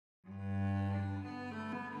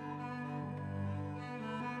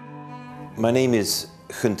My name is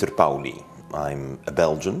Gunter Pauli. I'm a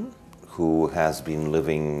Belgian who has been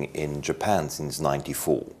living in Japan since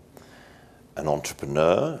 '94. An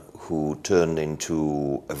entrepreneur who turned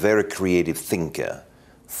into a very creative thinker,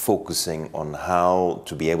 focusing on how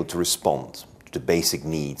to be able to respond to the basic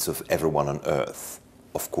needs of everyone on Earth,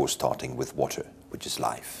 of course starting with water, which is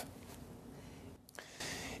life.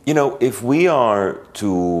 You know, if we are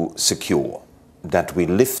to secure that we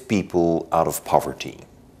lift people out of poverty,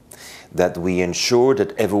 that we ensure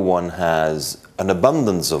that everyone has an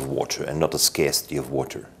abundance of water and not a scarcity of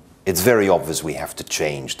water, it's very obvious we have to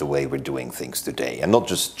change the way we're doing things today. And not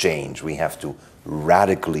just change, we have to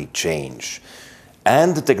radically change.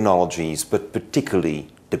 And the technologies, but particularly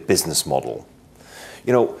the business model.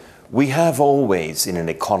 You know, we have always in an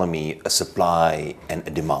economy a supply and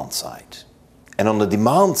a demand side. And on the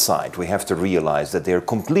demand side, we have to realize that there are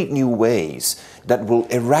complete new ways that will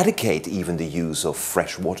eradicate even the use of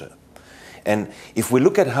fresh water. And if we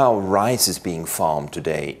look at how rice is being farmed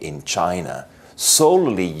today in China,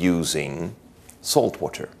 solely using salt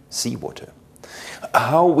water, seawater.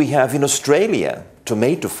 How we have in Australia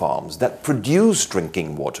tomato farms that produce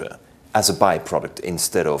drinking water as a byproduct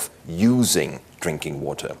instead of using drinking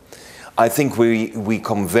water. I think we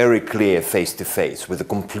come very clear face to face with a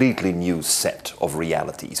completely new set of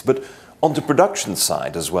realities. But on the production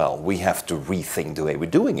side as well, we have to rethink the way we're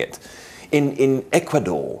doing it. In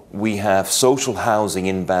Ecuador, we have social housing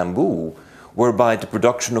in bamboo, whereby the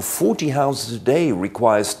production of 40 houses a day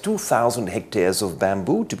requires 2,000 hectares of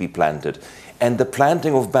bamboo to be planted. And the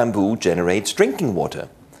planting of bamboo generates drinking water,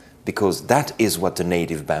 because that is what the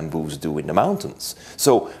native bamboos do in the mountains.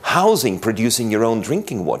 So housing, producing your own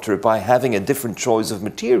drinking water by having a different choice of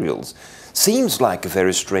materials seems like a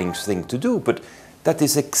very strange thing to do, but that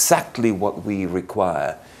is exactly what we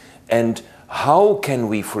require. And how can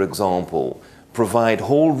we, for example, provide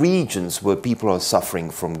whole regions where people are suffering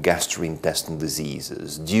from gastrointestinal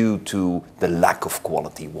diseases due to the lack of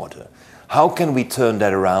quality water? How can we turn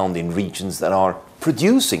that around in regions that are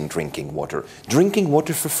producing drinking water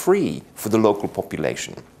for free for the local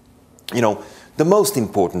population? You know, the most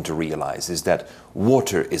important to realize is that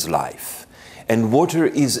water is life. And water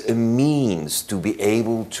is a means to be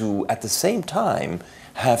able to, at the same time,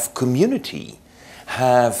 have community,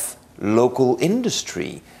 have local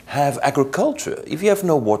industry, have agriculture. If you have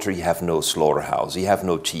no water, you have no slaughterhouse, you have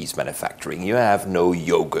no cheese manufacturing, you have no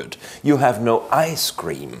yogurt, you have no ice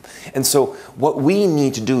cream. And so what we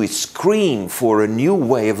need to do is scream for a new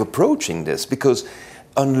way of approaching this, because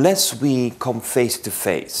unless we come face to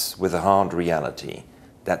face with a hard reality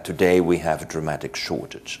that today we have a dramatic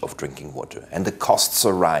shortage of drinking water and the costs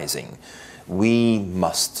are rising, we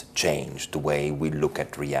must change the way we look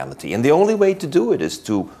at reality. And the only way to do it is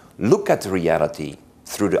to look at the reality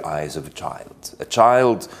through the eyes of a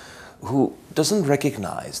child who doesn't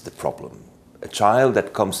recognize the problem, a child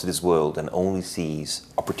that comes to this world and only sees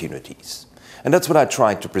opportunities. And that's what I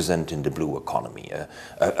try to present in the blue economy,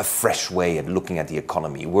 a fresh way of looking at the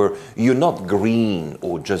economy, where you're not green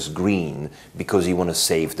or just green because you want to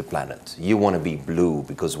save the planet. You want to be blue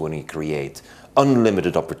because we want to create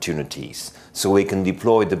unlimited opportunities so we can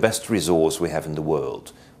deploy the best resource we have in the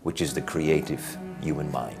world, which is the creative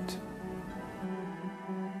human mind.